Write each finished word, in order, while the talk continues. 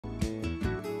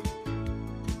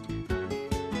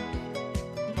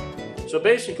So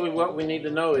basically what we need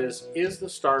to know is the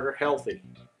starter healthy?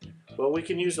 Well, we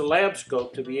can use a lab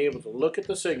scope to be able to look at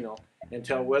the signal and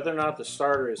tell whether or not the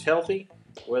starter is healthy,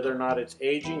 whether or not it's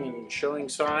aging and showing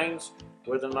signs,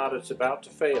 whether or not it's about to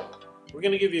fail. We're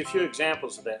going to give you a few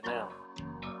examples of that now.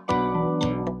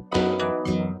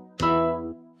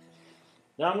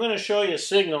 Now I'm going to show you a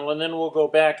signal and then we'll go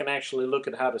back and actually look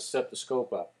at how to set the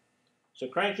scope up. So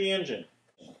crank the engine.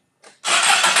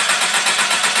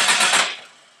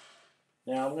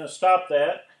 Now I'm going to stop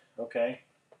that, okay,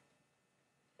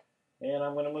 and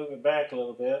I'm going to move it back a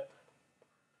little bit.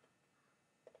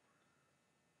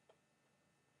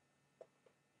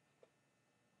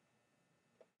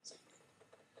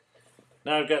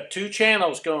 Now I've got two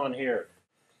channels going here.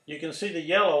 You can see the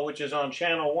yellow, which is on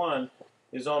channel 1,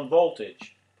 is on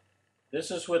voltage.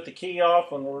 This is with the key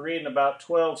off when we're reading about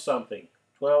 12 something,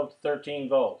 12 to 13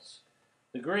 volts.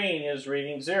 The green is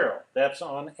reading 0. That's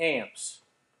on amps.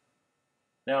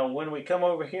 Now when we come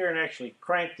over here and actually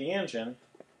crank the engine,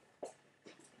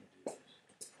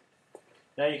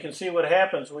 now you can see what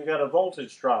happens. We got a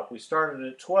voltage drop. We started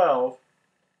at 12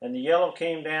 and the yellow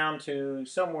came down to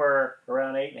somewhere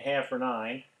around 8.5 or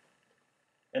 9.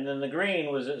 And then the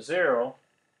green was at 0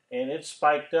 and it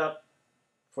spiked up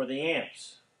for the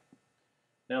amps.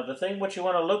 Now the thing what you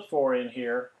want to look for in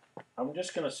here, I'm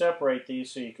just going to separate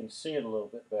these so you can see it a little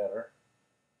bit better.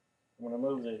 I'm going to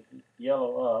move the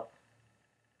yellow up.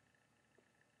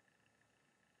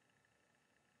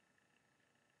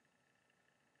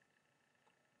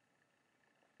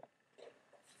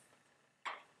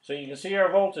 So you can see our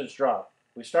voltage drop.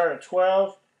 We started at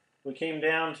 12, we came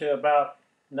down to about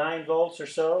 9 volts or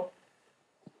so.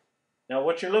 Now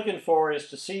what you're looking for is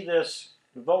to see this,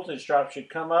 the voltage drop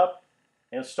should come up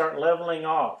and start leveling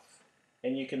off.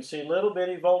 And you can see little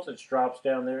bitty voltage drops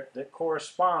down there that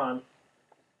correspond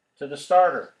to the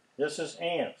starter. This is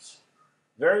amps.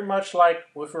 Very much like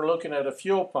if we're looking at a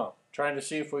fuel pump, trying to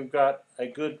see if we've got a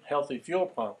good healthy fuel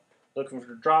pump, looking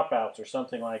for dropouts or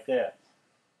something like that.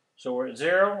 So we're at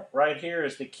 0. Right here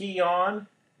is the key on.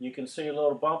 You can see a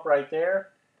little bump right there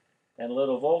and a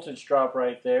little voltage drop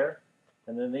right there.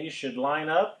 And then these should line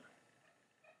up.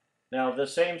 Now the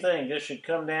same thing, this should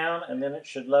come down and then it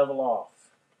should level off.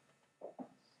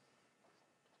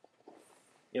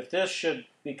 If this should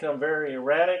become very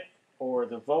erratic or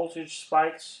the voltage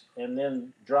spikes and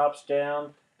then drops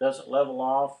down, doesn't level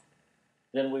off,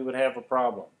 then we would have a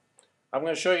problem. I'm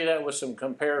going to show you that with some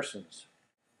comparisons.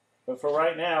 But for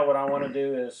right now, what I want to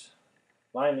do is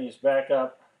line these back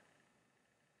up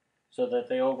so that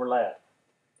they overlap.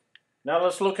 Now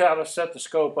let's look how to set the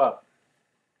scope up.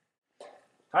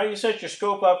 How you set your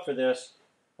scope up for this,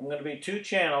 I'm going to be 2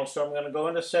 channels, so I'm going to go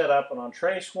into setup, and on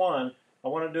trace 1, I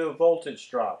want to do a voltage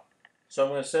drop. So I'm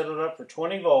going to set it up for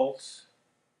 20 volts.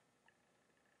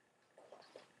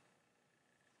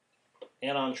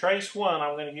 And on trace 1,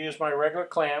 I'm going to use my regular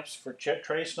clamps for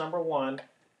trace number 1.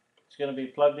 It's going to be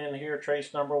plugged in here,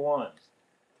 trace number 1.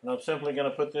 And I'm simply going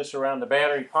to put this around the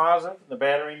battery positive and the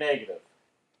battery negative.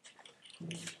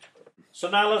 So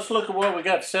now let's look at what we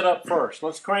got set up first.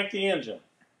 Let's crank the engine.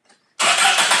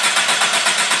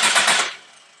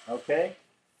 Okay.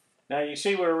 Now you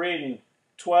see we're reading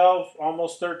 12,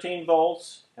 almost 13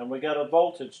 volts, and we got a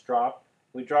voltage drop.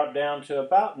 We dropped down to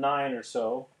about 9 or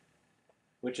so,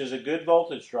 which is a good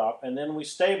voltage drop, and then we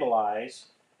stabilize.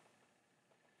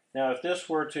 Now if this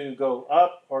were to go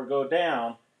up or go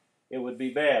down, it would be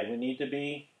bad. We need to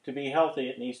be healthy,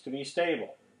 it needs to be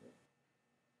stable.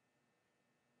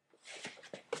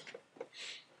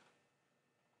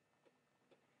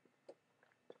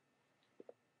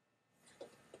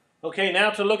 Okay,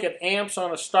 now to look at amps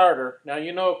on a starter. Now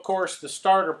you know, of course, the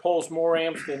starter pulls more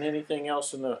amps than anything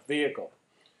else in the vehicle.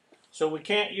 So we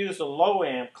can't use a low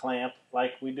amp clamp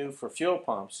like we do for fuel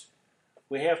pumps.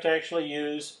 We have to actually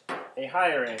use a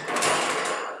higher amp.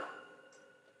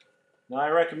 Now I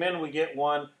recommend we get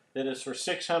one that is for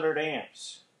 600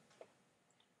 amps.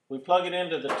 We plug it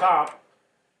into the top,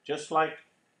 just like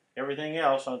everything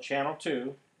else on channel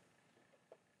 2.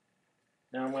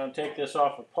 Now I'm going to take this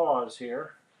off of pause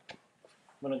here.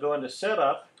 I'm going to go into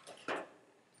setup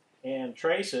and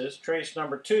traces. Trace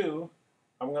number 2,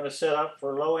 I'm going to set up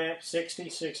for low amp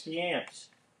 60 amps.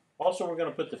 Also, we're going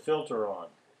to put the filter on.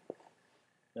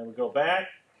 Then we go back,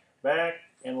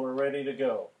 and we're ready to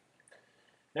go.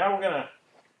 Now we're going to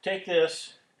take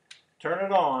this, turn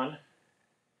it on,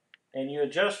 and you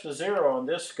adjust the 0 on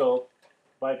this scope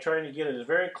by trying to get it as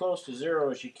very close to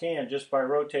 0 as you can just by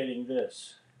rotating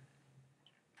this.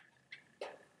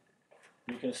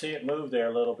 You can see it move there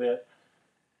a little bit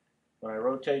when I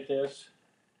rotate this.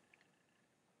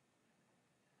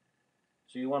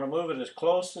 So you want to move it as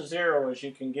close to 0 as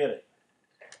you can get it.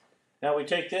 Now we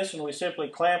take this and we simply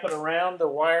clamp it around the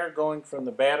wire going from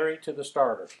the battery to the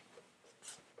starter.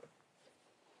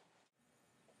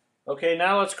 Okay,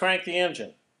 now let's crank the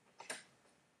engine.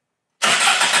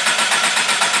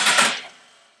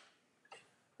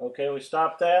 Okay, we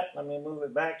stopped that. Let me move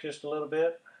it back just a little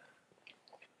bit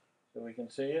so we can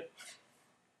see it.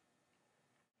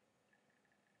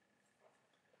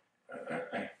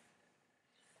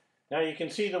 Now you can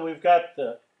see that we've got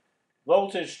the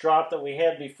voltage drop that we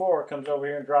had before. It comes over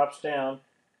here and drops down,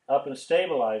 up and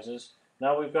stabilizes.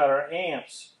 Now we've got our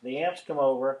amps. The amps come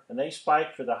over and they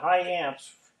spike for the high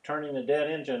amps, turning the dead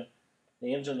engine,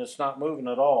 the engine that's not moving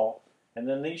at all. And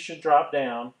then these should drop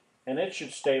down and it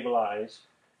should stabilize.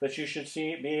 But you should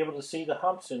be able to see the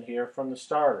humps in here from the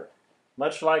starter,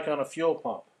 much like on a fuel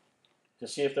pump, to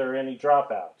see if there are any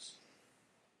dropouts.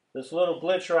 This little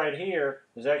glitch right here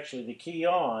is actually the key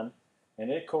on, and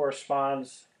it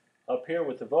corresponds up here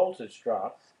with the voltage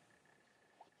drop.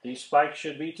 These spikes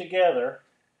should be together,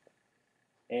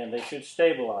 and they should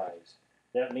stabilize.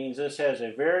 That means this has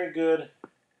a very good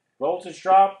voltage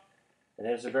drop. It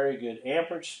has a very good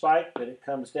amperage spike, but it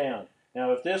comes down.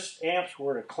 Now, if this amps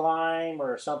were to climb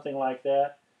or something like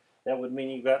that, that would mean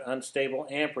you've got unstable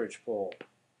amperage pull.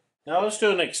 Now, let's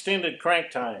do an extended crank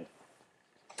time.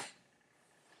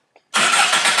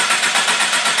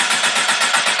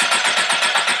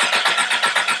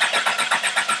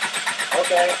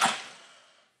 Okay.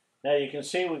 Now you can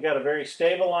see we've got a very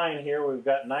stable line here. We've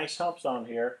got nice humps on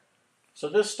here. So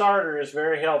this starter is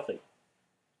very healthy.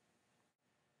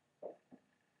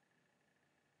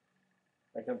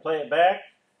 I can play it back.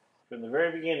 From the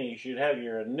very beginning, you should have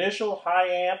your initial high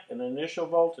amp and initial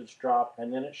voltage drop,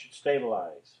 and then it should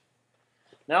stabilize.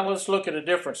 Now let's look at a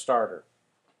different starter.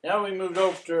 Now we moved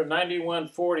over to a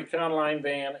 9140 Conline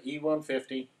van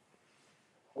E150.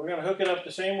 We're going to hook it up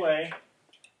the same way.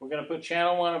 We're going to put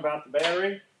channel 1 about the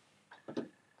battery.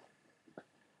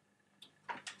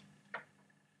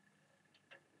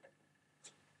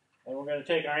 And we're going to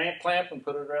take our amp clamp and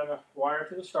put it around the wire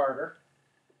to the starter.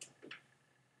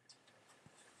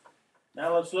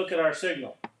 Now let's look at our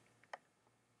signal.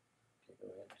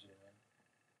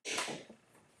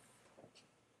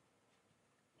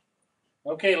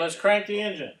 Okay, let's crank the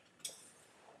engine.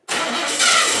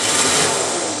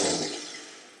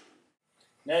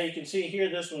 Now you can see here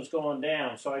this one's going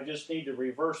down, so I just need to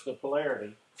reverse the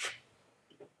polarity.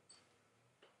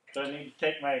 So I need to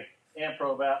take my amp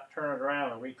probe out, turn it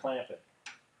around, and reclamp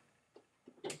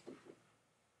it.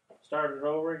 Start it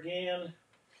over again.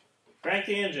 Crank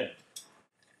the engine.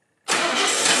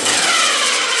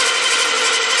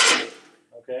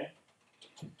 Okay.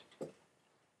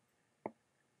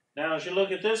 Now as you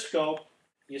look at this scope,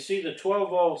 you see the 12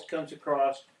 volts comes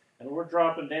across, and we're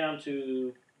dropping down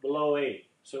to below 8.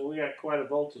 So we got quite a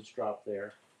voltage drop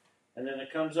there. And then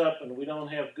it comes up and we don't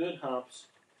have good humps.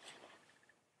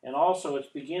 And also it's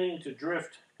beginning to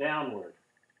drift downward.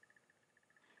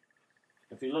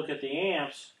 If you look at the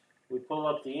amps, we pull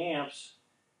up the amps,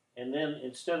 and then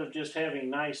instead of just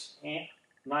having nice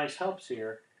humps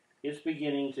here, it's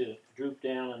beginning to droop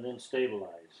down and then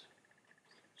stabilize.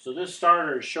 So this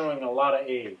starter is showing a lot of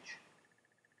age.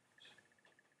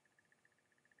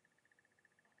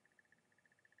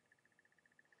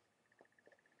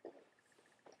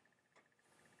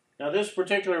 Now this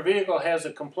particular vehicle has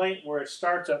a complaint where it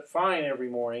starts up fine every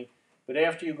morning, but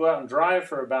after you go out and drive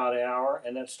for about an hour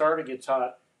and that starter gets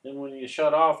hot, then when you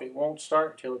shut off it won't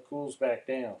start until it cools back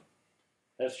down.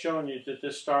 That's showing you that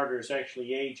this starter is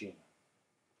actually aging.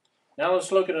 Now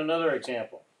let's look at another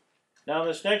example. Now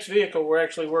this next vehicle we're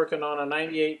actually working on a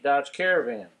 98 Dodge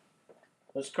Caravan.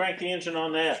 Let's crank the engine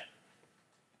on that.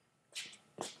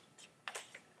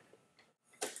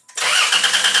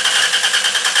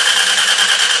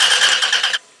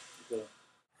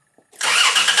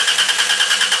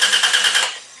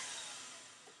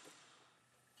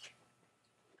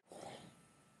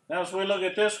 Now as we look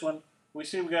at this one, we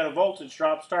see we got a voltage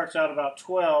drop, starts out about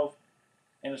 12,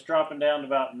 and it's dropping down to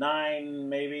about 9,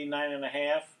 maybe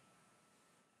 9.5.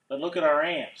 But look at our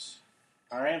amps.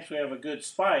 Our amps, we have a good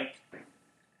spike,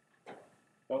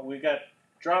 but we got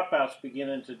dropouts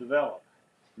beginning to develop.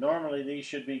 Normally these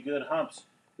should be good humps,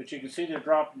 but you can see they're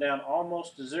dropping down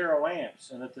almost to 0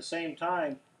 amps, and at the same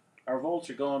time, our volts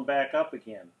are going back up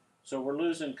again. So we're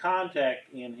losing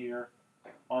contact in here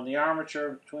on the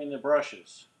armature between the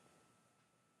brushes.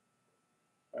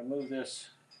 If I move this,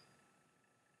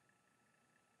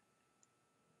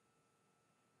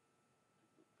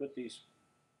 put these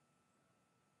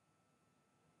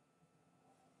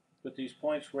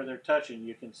points where they're touching,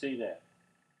 you can see that.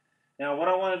 Now what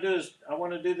I want to do is, I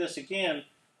want to do this again.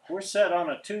 We're set on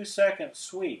a 2-second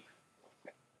sweep.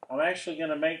 I'm actually going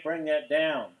to bring that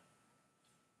down.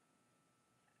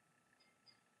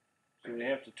 So we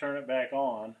have to turn it back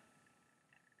on.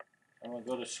 I'm going to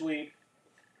go to sweep.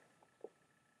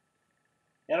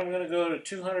 And I'm going to go to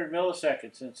 200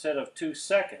 milliseconds instead of 2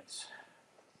 seconds.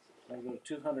 I'm going to go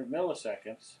to 200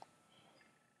 milliseconds.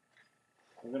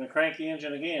 We're going to crank the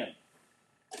engine again.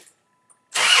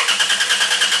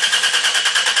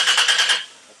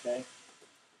 Okay.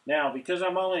 Now, because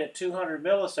I'm only at 200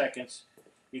 milliseconds,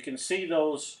 you can see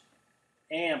those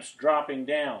amps dropping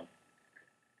down.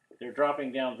 They're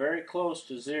dropping down very close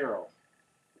to 0.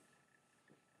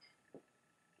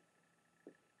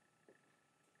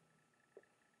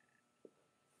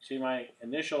 See my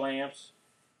initial amps,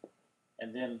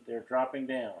 and then they're dropping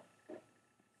down.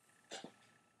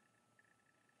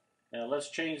 Now let's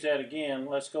change that again.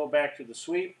 Let's go back to the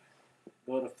sweep,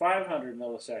 go to 500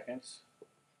 milliseconds,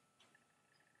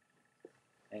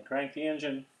 and crank the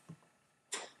engine.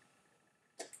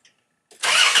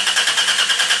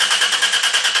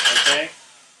 Okay,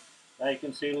 now you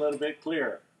can see a little bit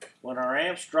clearer. When our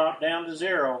amps drop down to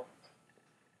 0,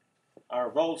 our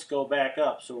volts go back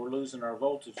up, so we're losing our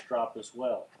voltage drop as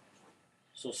well.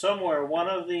 So somewhere one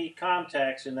of the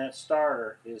contacts in that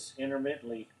starter is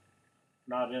intermittently,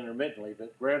 not intermittently,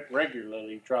 but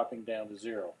regularly dropping down to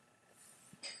 0.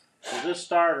 So this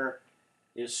starter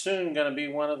is soon going to be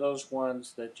one of those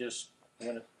ones that just,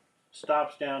 when it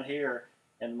stops down here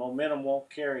and momentum won't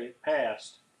carry it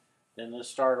past, then this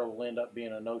starter will end up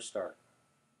being a no start.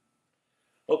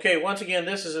 Okay, once again,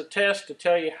 this is a test to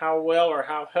tell you how well or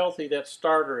how healthy that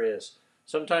starter is.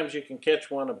 Sometimes you can catch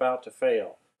one about to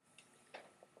fail.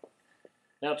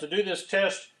 Now to do this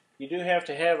test, you do have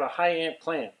to have a high amp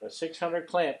clamp, a 600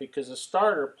 clamp, because the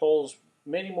starter pulls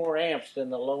many more amps than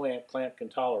the low amp clamp can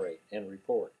tolerate and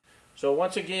report. So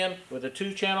once again, with a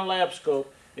 2-channel labscope,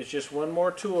 it's just one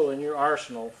more tool in your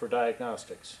arsenal for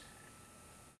diagnostics.